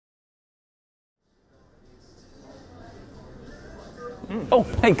Oh,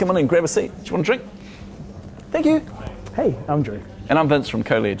 hey, come on in, grab a seat. Do you want a drink? Thank you. Hey, I'm Drew. And I'm Vince from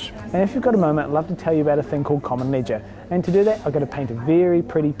CoLedge. And if you've got a moment, I'd love to tell you about a thing called Common Ledger. And to do that, I've got to paint a very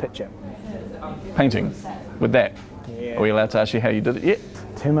pretty picture. Painting? With that? Yeah. Are we allowed to ask you how you did it yet?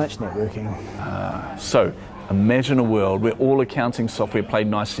 Too much networking. So, imagine a world where all accounting software played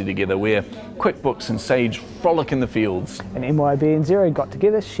nicely together, where QuickBooks and Sage frolic in the fields. And MYOB and Xero got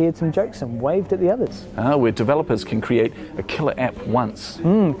together, shared some jokes and waved at the others. Where developers can create a killer app once.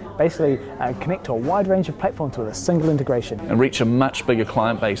 Basically, connect to a wide range of platforms with a single integration. And reach a much bigger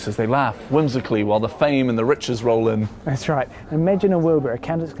client base as they laugh whimsically while the fame and the riches roll in. That's right. Imagine a world where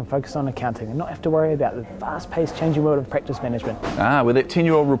accountants can focus on accounting and not have to worry about the fast-paced changing world of practice management. Where that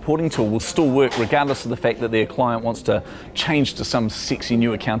 10-year-old reporting tool will still work regardless of the fact that their client wants to change to some sexy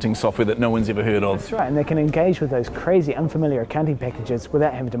new accounting software that no one's ever heard of. That's right, and they can engage with those crazy, unfamiliar accounting packages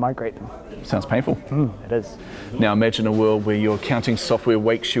without having to migrate them. Sounds painful. It is. Now imagine a world where your accounting software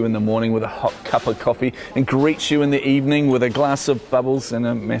wakes you in the morning with a hot cup of coffee and greets you in the evening with a glass of bubbles and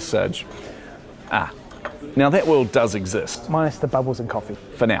a massage. Now that world does exist. Minus the bubbles and coffee.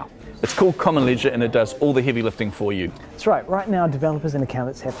 For now. It's called Common Ledger and it does all the heavy lifting for you. That's right. Right now, developers and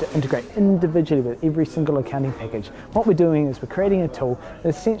accountants have to integrate individually with every single accounting package. What we're doing is we're creating a tool that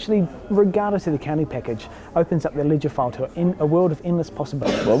essentially, regardless of the accounting package, opens up their ledger file to a world of endless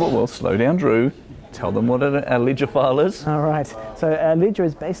possibilities. Well, slow down, Drew. Tell them what a ledger file is. All right. So a ledger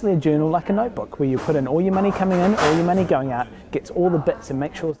is basically a journal like a notebook where you put in all your money coming in, all your money going out, gets all the bits and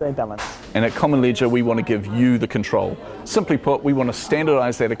make sure they're balanced. And at Common Ledger, we want to give you the control. Simply put, we want to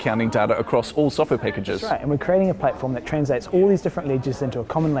standardize that accounting data across all software packages. That's right. And we're creating a platform that translates all these different ledgers into a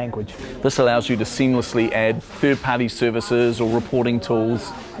common language. This allows you to seamlessly add third-party services or reporting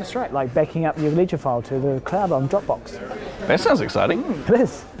tools. That's right, like backing up your ledger file to the cloud on Dropbox. That sounds exciting. It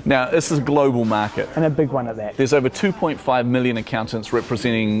is. Now, this is a global market. And a big one at that. There's over 2.5 million accountants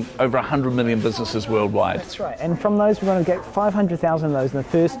representing over 100 million businesses worldwide. That's right. And from those, we're going to get 500,000 of those in the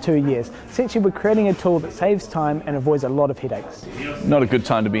first 2 years. Essentially, we're creating a tool that saves time and avoids a lot of headaches. Not a good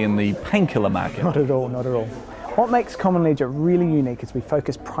time to be in the painkiller market. Not at all, not at all. What makes Common Ledger really unique is we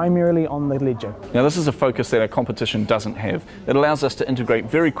focus primarily on the ledger. Now, this is a focus that our competition doesn't have. It allows us to integrate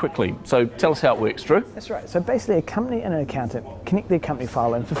very quickly. So tell us how it works, Drew. That's right. So basically, a company and an accountant connect their company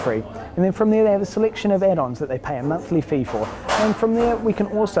file in for free. And then from there, they have a selection of add-ons that they pay a monthly fee for. And from there, we can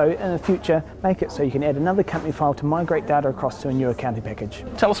also, in the future, make it so you can add another company file to migrate data across to a new accounting package.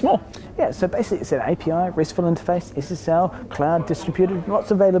 Tell us more. Yeah, so basically it's an API, RESTful interface, SSL, cloud, distributed,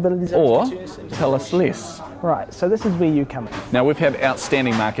 lots of availabilities. Or tell us less. Right, so this is where you come in. Now, we've had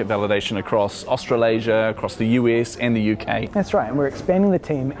outstanding market validation across Australasia, across the US and the UK. That's right, and we're expanding the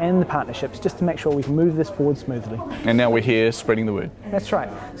team and the partnerships just to make sure we can move this forward smoothly. And now we're here spreading the word. That's right.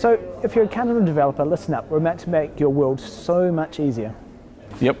 So if you're a accountant or developer, listen up. We're about to make your world so much easier.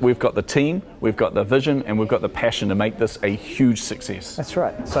 Yep, we've got the team, we've got the vision, and we've got the passion to make this a huge success. That's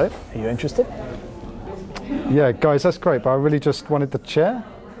right. So, are you interested? Yeah, guys, that's great, but I really just wanted the chair.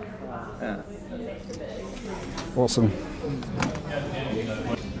 Awesome.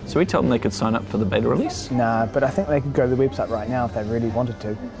 So we told them they could sign up for the beta release? Nah, but I think they could go to the website right now if they really wanted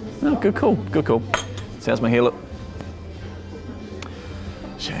to. Oh, good call. See how's my hair look?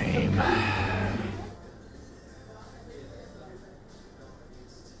 Shame.